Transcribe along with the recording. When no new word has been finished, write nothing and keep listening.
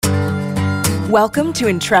Welcome to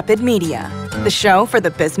Intrepid Media, the show for the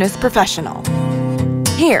business professional.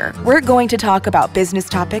 Here, we're going to talk about business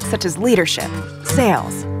topics such as leadership,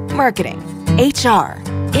 sales, marketing, HR,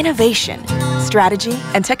 innovation, strategy,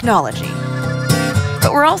 and technology.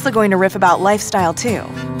 But we're also going to riff about lifestyle too,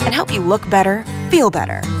 and help you look better, feel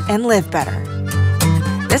better, and live better.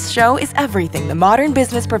 This show is everything the modern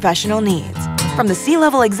business professional needs, from the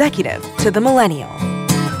C-level executive to the millennial.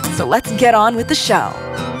 So let's get on with the show.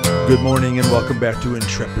 Good morning and welcome back to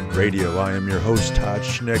Intrepid Radio. I am your host, Todd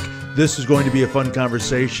Schnick. This is going to be a fun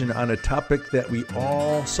conversation on a topic that we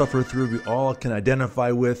all suffer through, we all can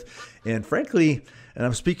identify with, and frankly, and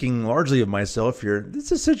I'm speaking largely of myself here,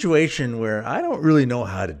 it's a situation where I don't really know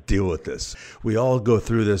how to deal with this. We all go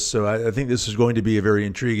through this, so I think this is going to be a very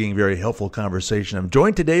intriguing, very helpful conversation. I'm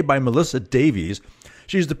joined today by Melissa Davies.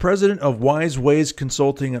 She's the president of Wise Ways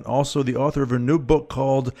Consulting and also the author of a new book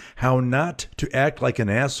called How Not to Act Like an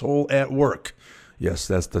Asshole at Work. Yes,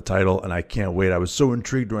 that's the title, and I can't wait. I was so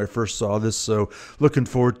intrigued when I first saw this, so looking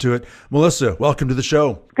forward to it. Melissa, welcome to the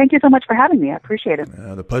show. Thank you so much for having me. I appreciate it.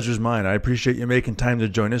 The pleasure's mine. I appreciate you making time to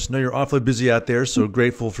join us. I know you're awfully busy out there, so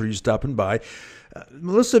grateful for you stopping by.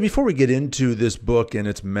 Melissa, before we get into this book and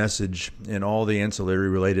its message and all the ancillary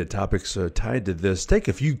related topics tied to this, take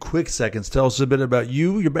a few quick seconds. Tell us a bit about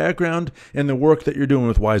you, your background, and the work that you're doing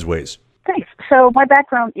with Wise Ways. Thanks. So my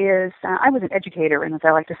background is I was an educator, and as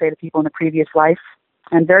I like to say to people in a previous life,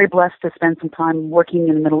 I'm very blessed to spend some time working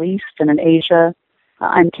in the Middle East and in Asia.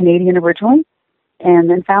 I'm Canadian originally, and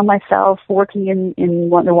then found myself working in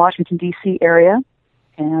the Washington, D.C. area,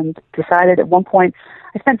 and decided at one point,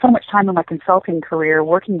 I spent so much time in my consulting career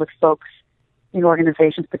working with folks in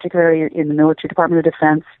organizations, particularly in the military Department of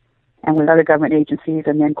Defense and with other government agencies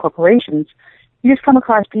and then corporations. You just come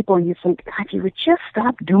across people and you think, God, if you would just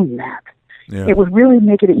stop doing that. Yeah. It would really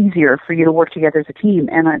make it easier for you to work together as a team.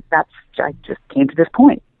 And I just came to this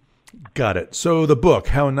point. Got it. So the book,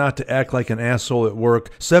 How Not to Act Like an Asshole at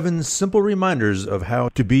Work, 7 simple reminders of how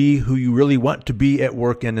to be who you really want to be at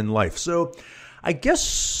work and in life. So I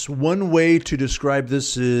guess one way to describe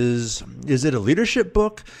this is it a leadership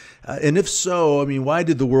book? And if so, I mean, why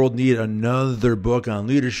did the world need another book on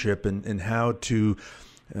leadership and how to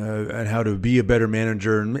be a better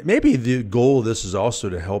manager? And maybe the goal of this is also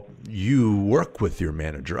to help you work with your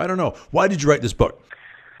manager. I don't know. Why did you write this book?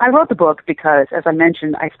 I wrote the book because, as I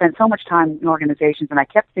mentioned, I spent so much time in organizations and I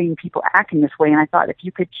kept seeing people acting this way. And I thought, if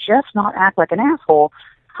you could just not act like an asshole,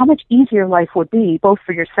 how much easier life would be, both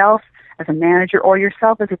for yourself as a manager or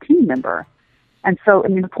yourself as a team member. And so, I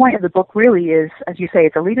mean, the point of the book really is, as you say,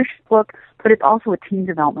 it's a leadership book, but it's also a team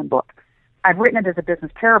development book. I've written it as a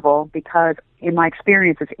business parable because, in my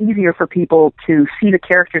experience, it's easier for people to see the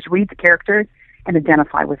characters, read the characters, and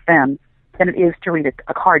identify with them than it is to read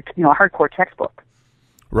a hardcore textbook.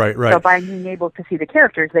 Right. So by being able to see the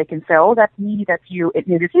characters, they can say, oh, that's me, that's you.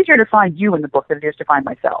 It's easier to find you in the book than it is to find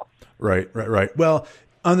myself. Right. Well,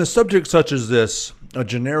 on the subject such as this, a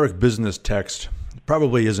generic business text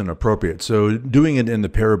probably isn't appropriate. So doing it in the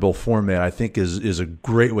parable format, I think, is a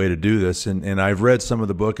great way to do this. And I've read some of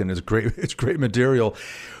the book, and it's great material.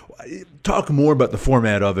 Talk more about the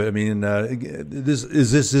format of it. I mean, this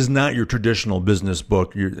is not your traditional business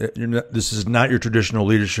book. This is not your traditional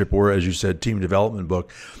leadership or, as you said, team development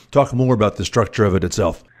book. Talk more about the structure of it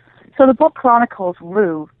itself. So the book chronicles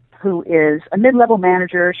Lou, who is a mid-level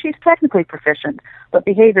manager. She's technically proficient, but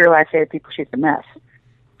behaviorally, I say to people, she's a mess.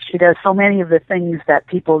 She does so many of the things that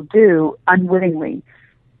people do unwittingly.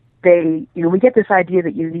 We get this idea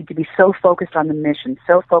that you need to be so focused on the mission,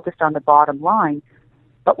 so focused on the bottom line,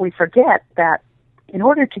 but we forget that in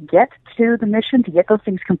order to get to the mission, to get those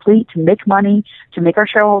things complete, to make money, to make our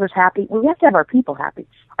shareholders happy, we have to have our people happy.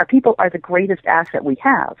 Our people are the greatest asset we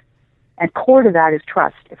have. And core to that is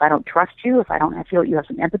trust. If I don't trust you, if I don't feel that you have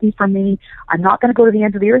some empathy for me, I'm not going to go to the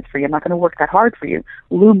ends of the earth for you. I'm not going to work that hard for you.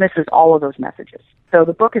 Lou misses all of those messages. So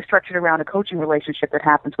the book is structured around a coaching relationship that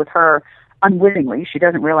happens with her unwittingly. She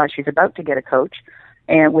doesn't realize she's about to get a coach,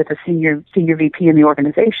 and with a senior VP in the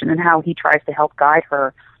organization, and how he tries to help guide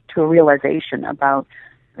her to a realization about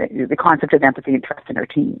the concept of empathy and trust in her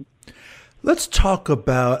team. Let's talk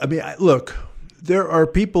about, look, there are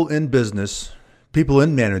people in business, people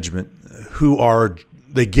in management who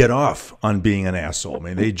they get off on being an asshole.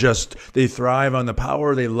 I mean, they thrive on the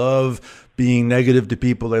power. They love being negative to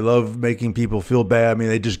people. They love making people feel bad. I mean,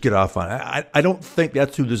 they just get off on it. I don't think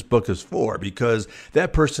that's who this book is for, because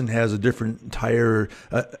that person has a different entire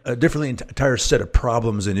set of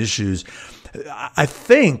problems and issues. I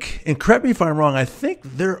think, and correct me if I'm wrong, I think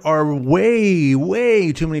there are way,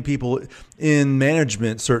 way too many people in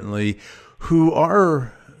management, certainly, who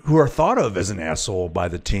are who are thought of as an asshole by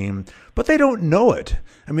the team, but they don't know it.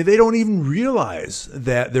 I mean, they don't even realize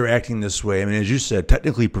that they're acting this way. I mean, as you said,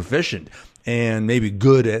 technically proficient and maybe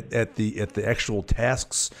good at the actual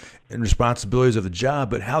tasks and responsibilities of the job,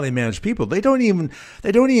 but how they manage people, they don't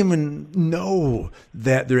even know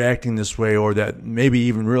that they're acting this way, or that maybe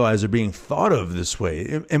even realize they're being thought of this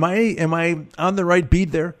way. Am I on the right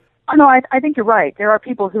beat there? Oh, no, I think you're right. There are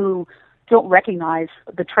people who don't recognize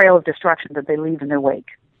the trail of destruction that they leave in their wake.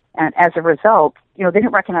 And as a result, they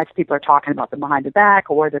didn't recognize people are talking about them behind the back,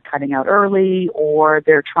 or they're cutting out early, or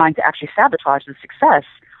they're trying to actually sabotage the success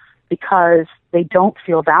because they don't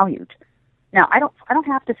feel valued. Now, I don't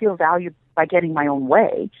have to feel valued by getting my own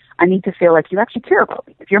way. I need to feel like you actually care about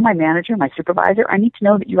me. If you're my manager, my supervisor, I need to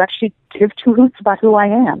know that you actually give two hoots about who I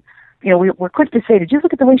am. We're quick to say, did you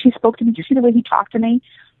look at the way she spoke to me? Did you see the way he talked to me?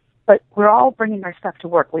 But we're all bringing our stuff to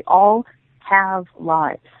work. We all have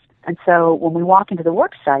lives. And so when we walk into the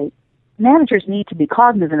work site, managers need to be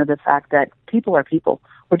cognizant of the fact that people are people.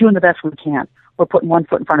 We're doing the best we can. We're putting one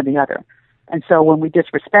foot in front of the other. And so when we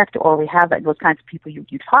disrespect, or we have those kinds of people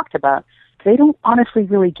you talked about, they don't honestly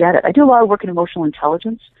really get it. I do a lot of work in emotional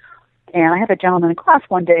intelligence, and I had a gentleman in class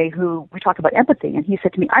one day who we talked about empathy, and he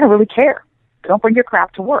said to me, I don't really care. Don't bring your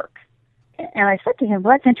crap to work. And I said to him,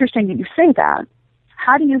 well, that's interesting that you say that.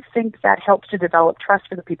 How do you think that helps to develop trust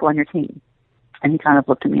for the people on your team? And he kind of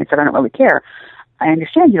looked at me and said, I don't really care. I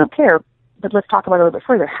understand you don't care, but let's talk about it a little bit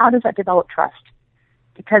further. How does that develop trust?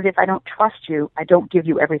 Because if I don't trust you, I don't give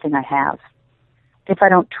you everything I have. If I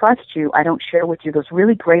don't trust you, I don't share with you those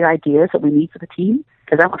really great ideas that we need for the team,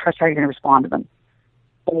 because I don't trust how you're going to respond to them.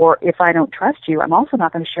 Or if I don't trust you, I'm also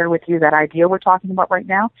not going to share with you that idea we're talking about right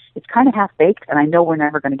now. It's kind of half-baked, and I know we're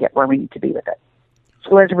never going to get where we need to be with it.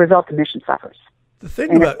 So as a result, the mission suffers. The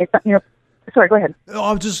thing about... Sorry, go ahead.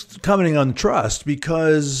 I'm just commenting on trust,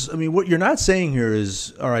 because, I mean, what you're not saying here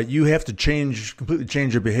is, all right, you have to completely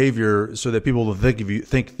change your behavior so that people will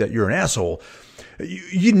think that you're an asshole.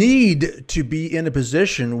 You need to be in a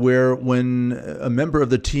position where, when a member of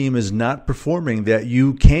the team is not performing, that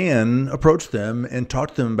you can approach them and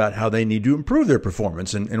talk to them about how they need to improve their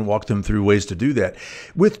performance, and walk them through ways to do that.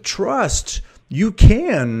 With trust, you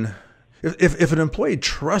can, if an employee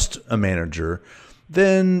trusts a manager,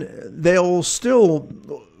 then they'll still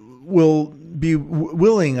will be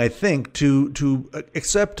willing, I think, to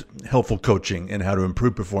accept helpful coaching and how to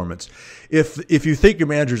improve performance. If you think your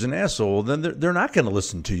manager's an asshole, then they're not going to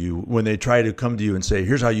listen to you when they try to come to you and say,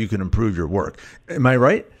 here's how you can improve your work. Am I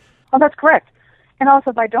right? Oh, that's correct. And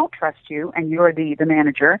also, if I don't trust you and you're the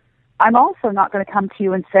manager, I'm also not going to come to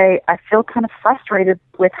you and say, I feel kind of frustrated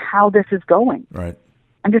with how this is going. Right.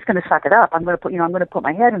 I'm just going to suck it up. I'm going to put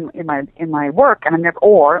my head in my work, and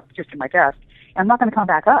or just in my desk, and I'm not going to come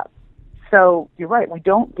back up. So you're right. You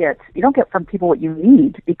don't get from people what you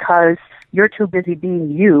need, because you're too busy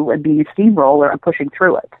being you and being a steamroller and pushing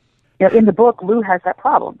through it. In the book, Lou has that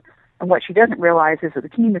problem, and what she doesn't realize is that the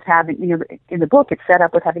team is having. In the book, it's set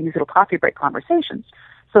up with having these little coffee break conversations.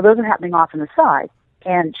 So those are happening off on the side,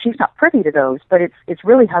 and she's not privy to those. But it's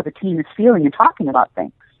really how the team is feeling and talking about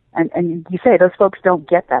things. And you say those folks don't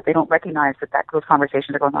get that. They don't recognize that those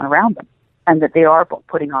conversations are going on around them, and that they are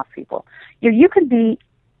putting off people. You can be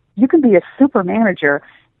a super manager,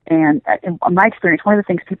 and in my experience, one of the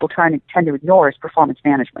things people tend to ignore is performance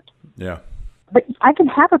management. Yeah. But I can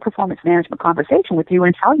have a performance management conversation with you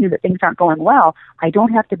and tell you that things aren't going well. I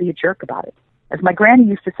don't have to be a jerk about it. As my granny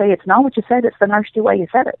used to say, it's not what you said, it's the nasty way you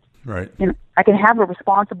said it. Right. I can have a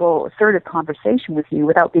responsible, assertive conversation with you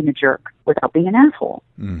without being a jerk, without being an asshole.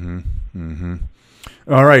 Mm-hmm. Mm-hmm.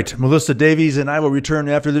 All right. Melissa Davies and I will return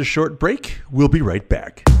after this short break. We'll be right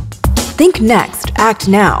back. Think Next, Act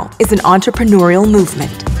Now is an entrepreneurial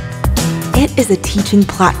movement. It is a teaching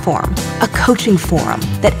platform, a coaching forum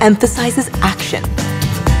that emphasizes action.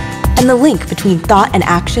 And the link between thought and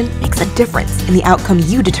action makes a difference in the outcome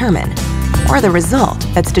you determine, or the result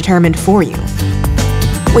that's determined for you.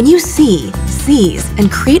 When you see, seize, and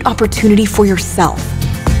create opportunity for yourself,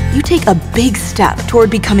 you take a big step toward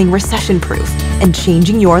becoming recession-proof and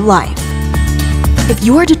changing your life. If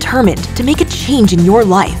you're determined to make a change in your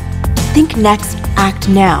life, Think Next, Act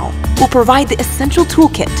Now will provide the essential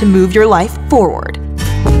toolkit to move your life forward.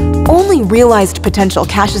 Only realized potential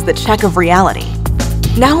cashes the check of reality.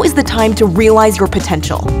 Now is the time to realize your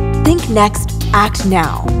potential. Think Next, Act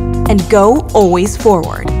Now, and go always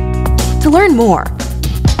forward. To learn more,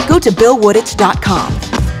 go to billwooditch.com.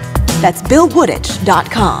 That's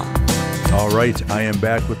billwooditch.com. All right, I am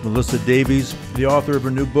back with Melissa Davies, the author of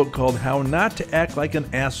a new book called How Not to Act Like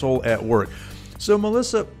an Asshole at Work. So,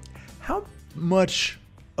 Melissa, how much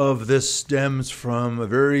of this stems from a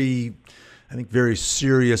very I think, very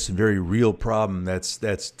serious and very real problem that's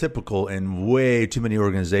typical in way too many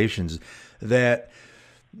organizations. That,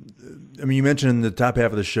 I mean, you mentioned in the top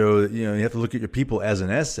half of the show that, you know, you have to look at your people as an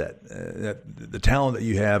asset. That the talent that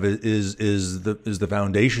you have is the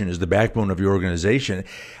foundation, is the backbone of your organization.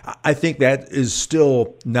 I think that is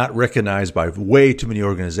still not recognized by way too many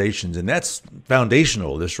organizations, and that's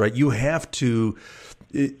foundational. This, right? You have to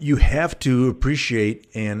appreciate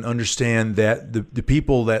and understand that the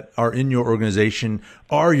people that are in your organization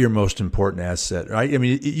are your most important asset, right? I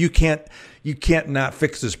mean, you can't not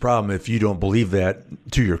fix this problem if you don't believe that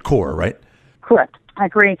to your core, right? Correct. I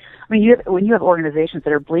agree. I mean, when you have organizations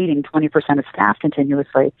that are bleeding 20% of staff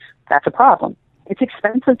continuously, that's a problem. It's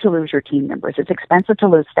expensive to lose your team members. It's expensive to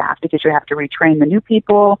lose staff because you have to retrain the new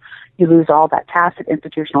people. You lose all that tacit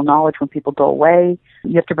institutional knowledge when people go away.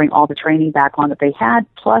 You have to bring all the training back on that they had.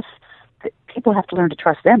 Plus, people have to learn to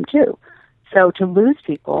trust them too. So to lose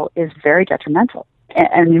people is very detrimental.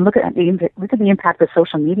 And you look at the impact that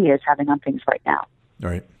social media is having on things right now.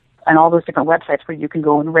 Right. And all those different websites where you can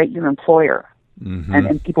go and rate your employer,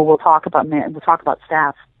 and people will talk about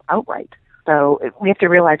staff outright. So we have to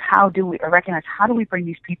recognize how do we bring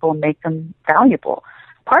these people and make them valuable.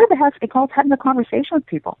 Part of it has to be called having a conversation with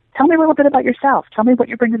people. Tell me a little bit about yourself. Tell me what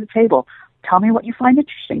you bring to the table. Tell me what you find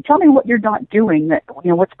interesting. Tell me what you're not doing that, you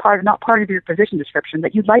know, what's not part of your position description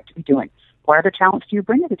that you'd like to be doing. What other talents do you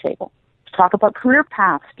bring to the table? Talk about career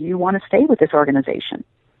paths. Do you want to stay with this organization?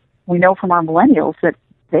 We know from our millennials that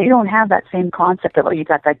they don't have that same concept of, oh, you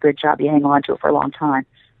got that good job, you hang on to it for a long time.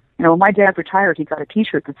 You know, when my dad retired, he got a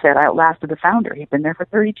T-shirt that said, I outlasted the founder. He'd been there for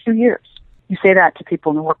 32 years. You say that to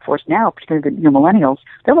people in the workforce now, particularly the millennials,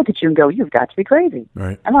 they'll look at you and go, you've got to be crazy.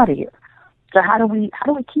 Right. I'm out of here. So how do we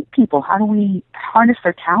keep people? How do we harness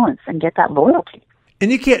their talents and get that loyalty?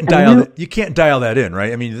 And you can't dial that in,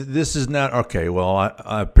 right? I mean, this is not, okay, well,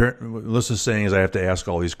 Melissa's saying is I have to ask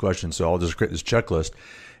all these questions, so I'll just create this checklist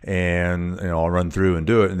and, you know, I'll run through and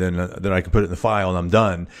do it, and then I can put it in the file and I'm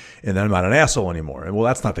done, and then I'm not an asshole anymore. And well,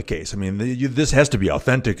 that's not the case. I mean, this has to be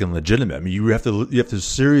authentic and legitimate. I mean, you have to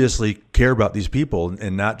seriously care about these people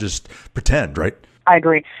and not just pretend, right? I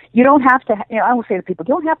agree. You don't have to, you know, I will say to people,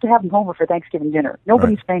 you don't have to have them over for Thanksgiving dinner.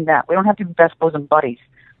 Nobody's saying that. We don't have to be best bosom buddies.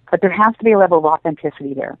 But there has to be a level of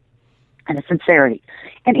authenticity there and a sincerity.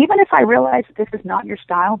 And even if I realize that this is not your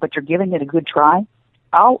style, but you're giving it a good try,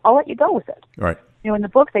 I'll let you go with it. Right. You know, in the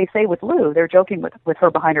book, they say with Lou, they're joking with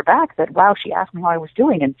her behind her back that, wow, she asked me how I was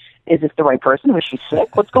doing, and is this the right person? Was she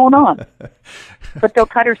sick? What's going on? But they'll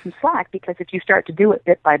cut her some slack because if you start to do it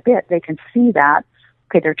bit by bit, they can see that,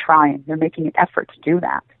 okay, they're trying. They're making an effort to do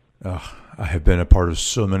that. Oh, I have been a part of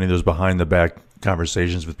so many of those behind the back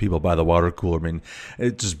conversations with people by the water cooler. I mean,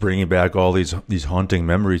 it's just bringing back all these haunting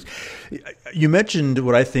memories. You mentioned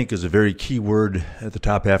what I think is a very key word at the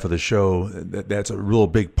top half of the show. That's a real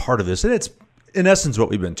big part of this, and it's in essence what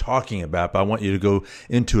we've been talking about. But I want you to go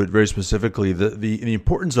into it very specifically: the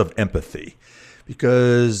importance of empathy.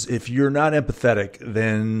 Because if you're not empathetic,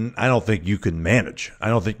 then I don't think you can manage. I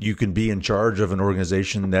don't think you can be in charge of an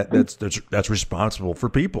organization that's responsible for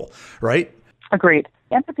people, right? Agreed.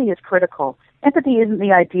 Empathy is critical. Empathy isn't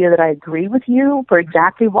the idea that I agree with you for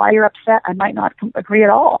exactly why you're upset. I might not agree at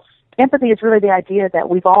all. Empathy is really the idea that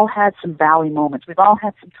we've all had some valley moments. We've all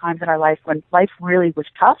had some times in our life when life really was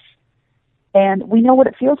tough, and we know what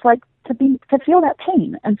it feels like to feel that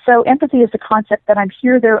pain. And so empathy is the concept that I'm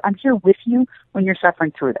here with you when you're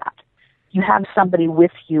suffering through that. You have somebody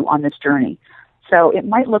with you on this journey. So it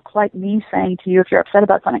might look like me saying to you, if you're upset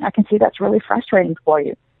about something, I can see that's really frustrating for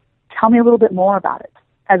you. Tell me a little bit more about it,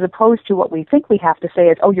 as opposed to what we think we have to say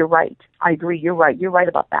is, oh, you're right. I agree. You're right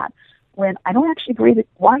about that. When I don't actually agree with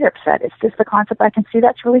why you're upset, it's just the concept I can see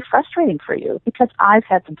that's really frustrating for you because I've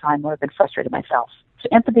had some time where I've been frustrated myself. So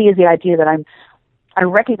empathy is the idea that I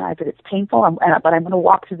recognize that it's painful, but I'm going to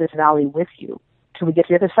walk through this valley with you till we get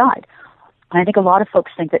to the other side. And I think a lot of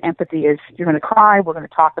folks think that empathy is, you're going to cry, we're going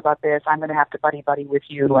to talk about this, I'm going to have to buddy with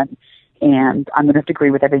you, and I'm going to have to agree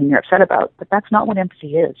with everything you're upset about. But that's not what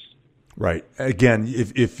empathy is. Right. Again,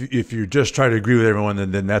 if you're just trying to agree with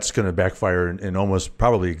everyone, then that's going to backfire and almost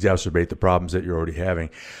probably exacerbate the problems that you're already having.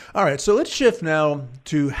 All right, so let's shift now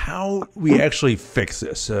to how we actually fix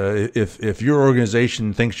this. If your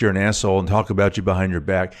organization thinks you're an asshole and talk about you behind your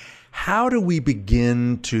back, how do we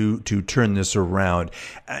begin to turn this around?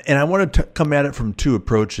 And I want to come at it from two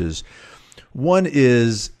approaches. One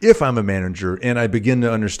is, if I'm a manager and I begin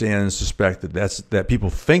to understand and suspect that people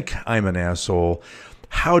think I'm an asshole,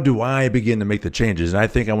 how do I begin to make the changes? And I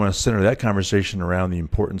think I want to center that conversation around the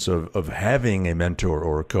importance of having a mentor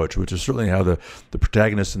or a coach, which is certainly how the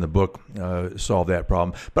protagonist in the book solved that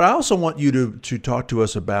problem. But I also want you to talk to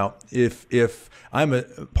us about if I'm a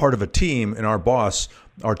part of a team and our boss,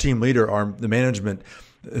 our team leader, the management,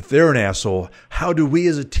 if they're an asshole, how do we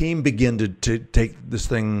as a team begin to take this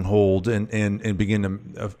thing hold and begin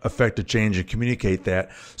to affect a change and communicate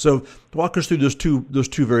that? So walk us through those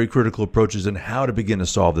two very critical approaches and how to begin to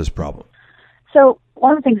solve this problem. So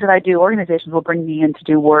one of the things that I do, organizations will bring me in to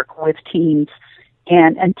do work with teams,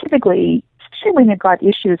 and typically, especially when they've got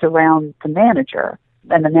issues around the manager,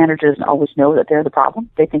 and the manager doesn't always know that they're the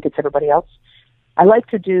problem. They think it's everybody else. I like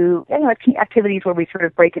to do activities where we sort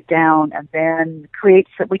of break it down and then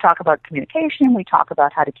we talk about communication, we talk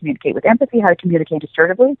about how to communicate with empathy, how to communicate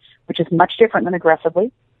assertively, which is much different than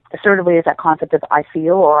aggressively. Assertively is that concept of I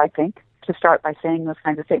feel or I think, to start by saying those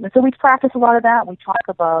kinds of statements. So we practice a lot of that. We talk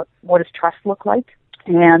about what does trust look like.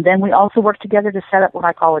 And then we also work together to set up what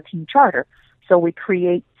I call a team charter. So we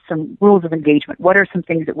create some rules of engagement. What are some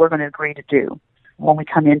things that we're going to agree to do when we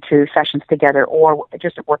come into sessions together, or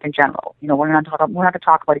just at work in general? We're not going to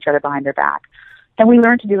talk about each other behind their back. And we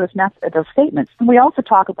learn to do those statements. And we also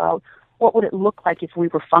talk about what would it look like if we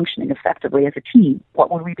were functioning effectively as a team?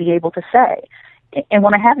 What would we be able to say? And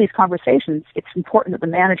when I have these conversations, it's important that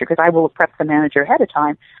the manager, because I will prep the manager ahead of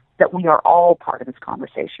time, that we are all part of this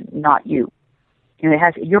conversation, not you.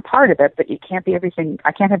 You're part of it, but it can't be everything.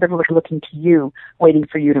 I can't have everybody looking to you, waiting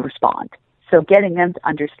for you to respond. So getting them to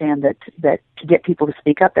understand that to get people to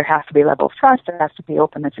speak up, there has to be a level of trust, there has to be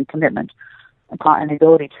openness and commitment, and the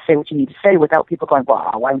ability to say what you need to say without people going,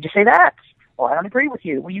 well, why would you say that? Well, I don't agree with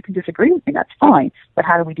you. Well, you can disagree with me, that's fine, but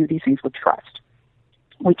how do we do these things with trust?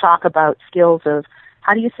 We talk about skills of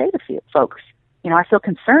how do you say to folks, I feel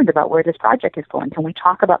concerned about where this project is going. Can we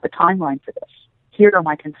talk about the timeline for this? Here are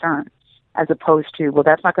my concerns, as opposed to, well,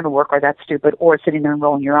 that's not going to work, or that's stupid, or sitting there and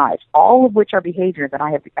rolling your eyes, all of which are behavior that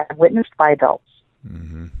I have witnessed by adults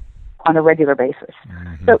on a regular basis.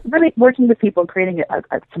 So really working with people and creating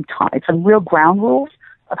some real ground rules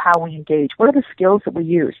of how we engage. What are the skills that we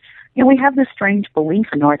use? We have this strange belief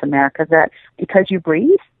in North America that because you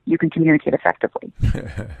breathe, you can communicate effectively.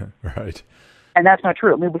 Right. And that's not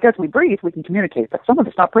true. Because we breathe, we can communicate, but some of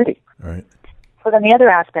it's not pretty. Right. So then the other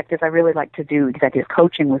aspect is I really like to do executive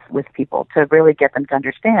coaching with people to really get them to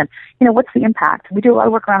understand, what's the impact. We do a lot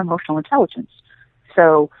of work around emotional intelligence.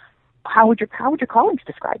 So how would your colleagues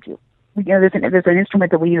describe you? There's an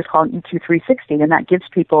instrument that we use called EQ 360, and that gives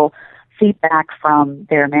people feedback from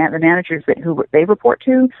the managers who they report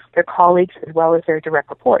to, their colleagues, as well as their direct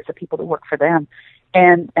reports, the people that work for them,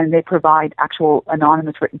 and they provide actual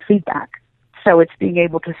anonymous written feedback. So it's being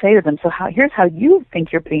able to say to them, here's how you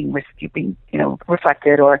think you're being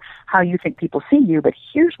reflected, or how you think people see you, but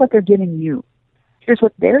here's what they're giving you. Here's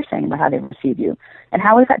what they're saying about how they receive you. And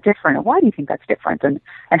how is that different? And why do you think that's different? And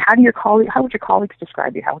how would your colleagues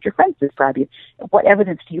describe you? How would your friends describe you? What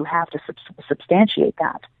evidence do you have to substantiate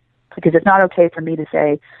that? Because it's not okay for me to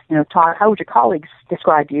say, Todd, how would your colleagues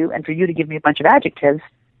describe you? And for you to give me a bunch of adjectives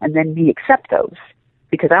and then me accept those,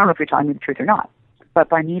 because I don't know if you're telling me the truth or not. But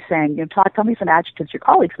by me saying, Todd, tell me some adjectives your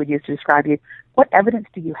colleagues would use to describe you, what evidence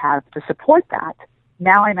do you have to support that?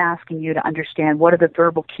 Now I'm asking you to understand, what are the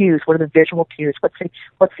verbal cues, what are the visual cues,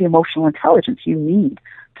 what's the emotional intelligence you need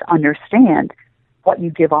to understand what you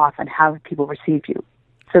give off and how people receive you.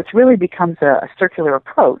 So it really becomes a circular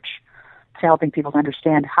approach to helping people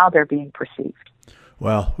understand how they're being perceived.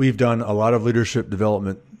 Well, we've done a lot of leadership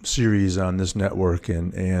development series on this network,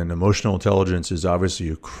 and emotional intelligence is obviously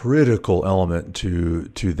a critical element to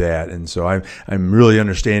that. And so I'm really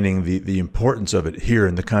understanding the importance of it here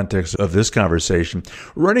in the context of this conversation.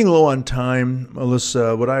 Running low on time,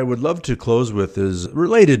 Melissa, what I would love to close with is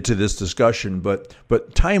related to this discussion, but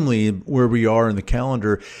timely where we are in the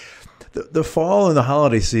calendar. The fall and the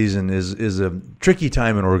holiday season is a tricky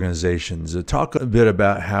time in organizations. Talk a bit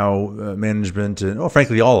about how management and,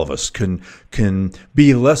 frankly, all of us can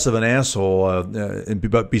be less of an asshole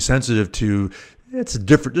but be sensitive to it's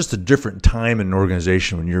just a different time in an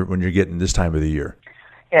organization when you're getting this time of the year.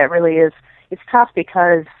 Yeah, it really is. It's tough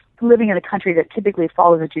because living in a country that typically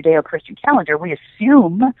follows a Judeo-Christian calendar, we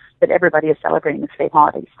assume that everybody is celebrating the same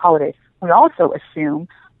holidays. We also assume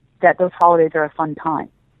that those holidays are a fun time.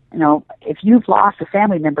 If you've lost a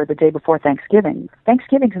family member the day before Thanksgiving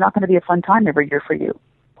is not going to be a fun time every year for you.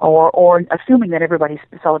 Or assuming that everybody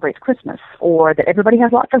celebrates Christmas, or that everybody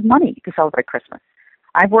has lots of money to celebrate Christmas.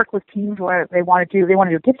 I've worked with teams where they want to do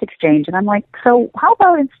a gift exchange, and I'm like, so how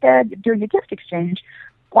about instead of doing a gift exchange,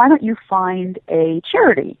 why don't you find a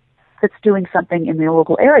charity that's doing something in the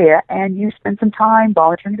local area, and you spend some time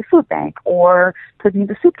volunteering at the food bank or cooking in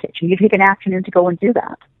the soup kitchen. You take an afternoon to go and do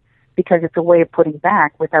that because it's a way of putting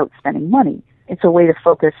back without spending money. It's a way to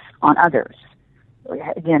focus on others.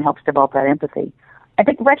 Again, helps develop that empathy. I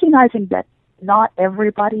think recognizing that not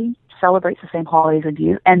everybody celebrates the same holidays as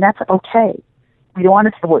you, and that's okay. We don't want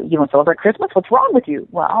to say, well, you don't celebrate Christmas? What's wrong with you?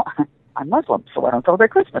 Well, I'm Muslim, so I don't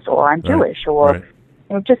celebrate Christmas, or I'm Jewish, or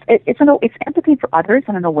just it's empathy for others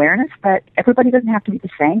and an awareness that everybody doesn't have to be the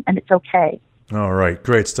same, and it's okay. All right,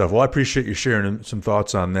 great stuff. Well, I appreciate you sharing some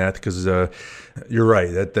thoughts on that because you're right.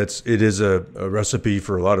 It is a recipe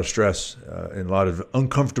for a lot of stress and a lot of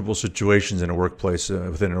uncomfortable situations in a workplace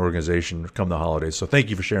within an organization come the holidays. So thank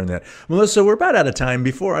you for sharing that. Melissa, we're about out of time.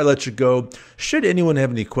 Before I let you go, should anyone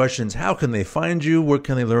have any questions, how can they find you? Where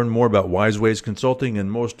can they learn more about Wise Ways Consulting? And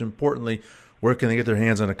most importantly, where can they get their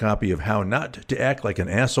hands on a copy of How Not to Act Like an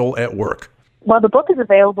Asshole at Work? Well, the book is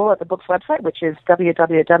available at the book's website, which is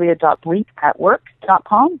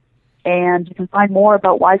www.bleepatwork.com. And you can find more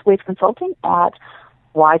about Wise Ways Consulting at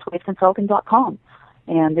wisewaysconsulting.com.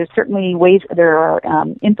 And there's certainly ways, there are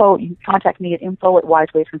info, you can contact me at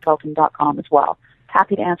info@wisewaysconsulting.com as well.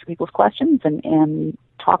 Happy to answer people's questions and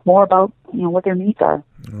talk more about what their needs are.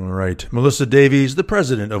 All right. Melissa Davies, the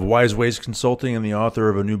president of Wise Ways Consulting and the author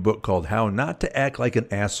of a new book called How Not to Act Like an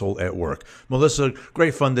Asshole at Work. Melissa,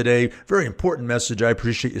 great fun today. Very important message. I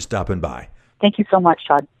appreciate you stopping by. Thank you so much,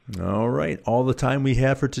 Todd. All right. All the time we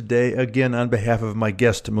have for today. Again, on behalf of my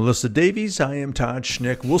guest, Melissa Davies, I am Todd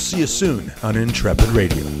Schnick. We'll see you soon on Intrepid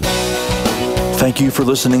Radio. Thank you for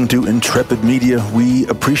listening to Intrepid Media. We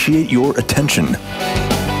appreciate your attention.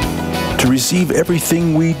 To receive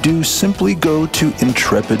everything we do, simply go to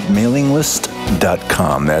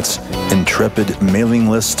intrepidmailinglist.com. That's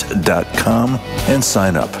intrepidmailinglist.com and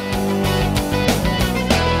sign up.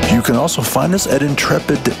 You can also find us at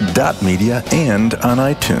intrepid.media and on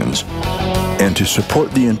iTunes. And to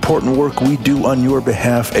support the important work we do on your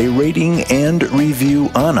behalf, a rating and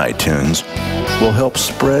review on iTunes will help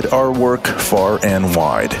spread our work far and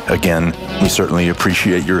wide. Again, we certainly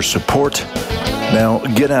appreciate your support. Now,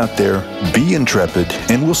 get out there, be intrepid,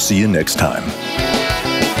 and we'll see you next time.